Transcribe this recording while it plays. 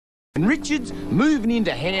And Richard's moving in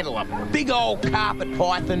to handle a big old carpet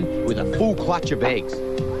python with a full clutch of eggs.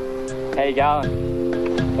 How you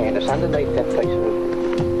going? And it's underneath that piece of it.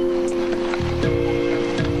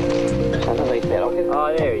 It's underneath that.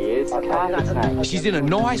 Oh, there he is. Carpet snake. She's in a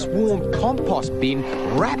nice warm compost bin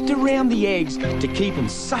wrapped around the eggs to keep them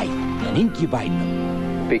safe and incubate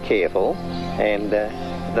them. Be careful. And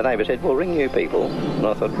the neighbour said, "Well, ring you people." And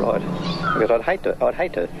I thought, right, because I'd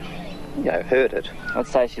hate to, hurt it. I'd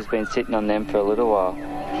say she's been sitting on them for a little while.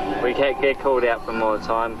 We get called out from all the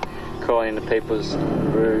time, calling into people's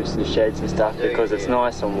roofs and sheds and stuff because it's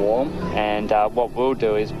nice and warm. And what we'll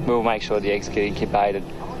do is we'll make sure the eggs get incubated,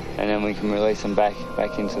 and then we can release them back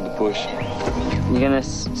into the bush. You gonna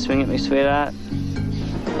swing at me, sweetheart?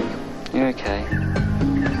 You're okay.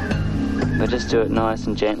 But just do it nice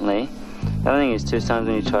and gently. The other thing is, too, sometimes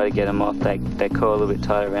when you try to get them off, they coil a little bit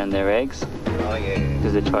tight around their eggs. Oh, yeah.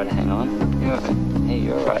 Because they try to hang on. You're right. Hey,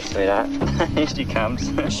 you're all right, sweetheart. Here she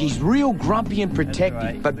comes. She's real grumpy and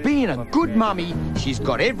protective, but being a good mummy, she's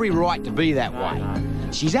got every right to be that way.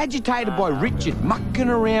 She's agitated by Richard mucking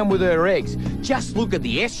around with her eggs. Just look at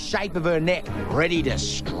the S shape of her neck, ready to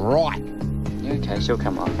strike. You're okay, she'll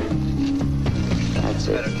come off. That's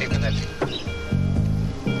it.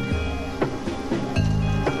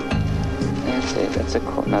 That's it, that's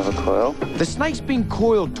another coil. The snake's been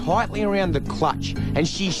coiled tightly around the clutch, and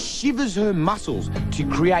she shivers her muscles to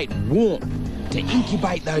create warmth to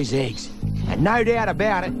incubate those eggs. And no doubt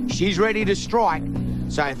about it, she's ready to strike.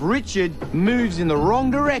 So if Richard moves in the wrong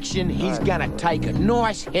direction, he's gonna take a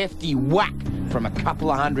nice hefty whack from a couple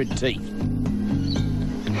of hundred teeth.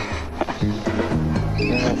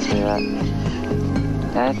 Yeah,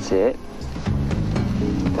 that's it.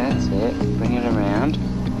 That's it. Bring it around.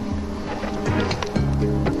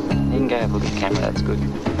 You can go have a look at the camera, that's good. If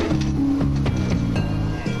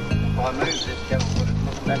I move this, Kevin, would it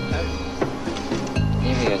look back too?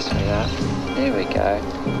 Here we go, sweetheart. There we go.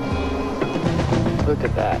 Look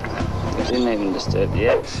at that. It didn't even disturb the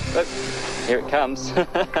eggs. Look, here it comes.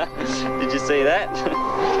 Did you see that?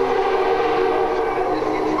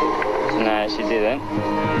 No, she didn't.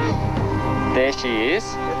 There she is.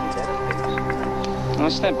 Well,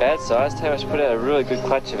 she's not bad sized. How she put out a really good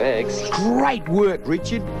clutch of eggs. Great work,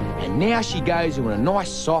 Richard. And now she goes in a nice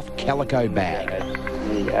soft calico bag.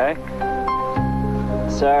 There you go.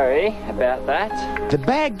 Sorry about that. The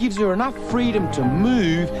bag gives her enough freedom to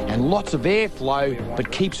move and lots of airflow,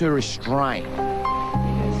 but keeps her restrained.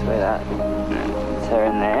 Yeah, sweetheart. It's her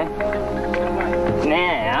in there.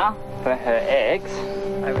 Now, for her eggs.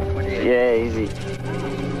 Over 20 eggs. Yeah, easy.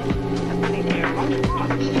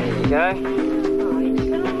 There you go.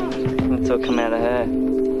 Let's all come out of her.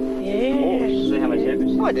 Yeah. See how much eggs?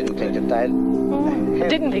 I didn't think that they'd...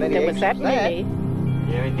 Didn't think there was that many.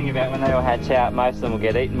 Yeah, we think about when they all hatch out, most of them will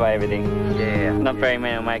get eaten by everything. Yeah. Not very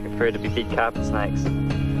many will make it through to be big carpet snakes.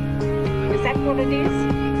 Is that what it is?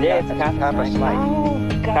 Yeah, it's a carpet snake. Oh,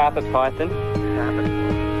 God. Carpet python.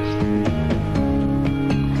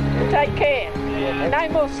 Take care. No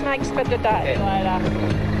more snakes for today.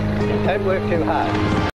 Don't work too hard.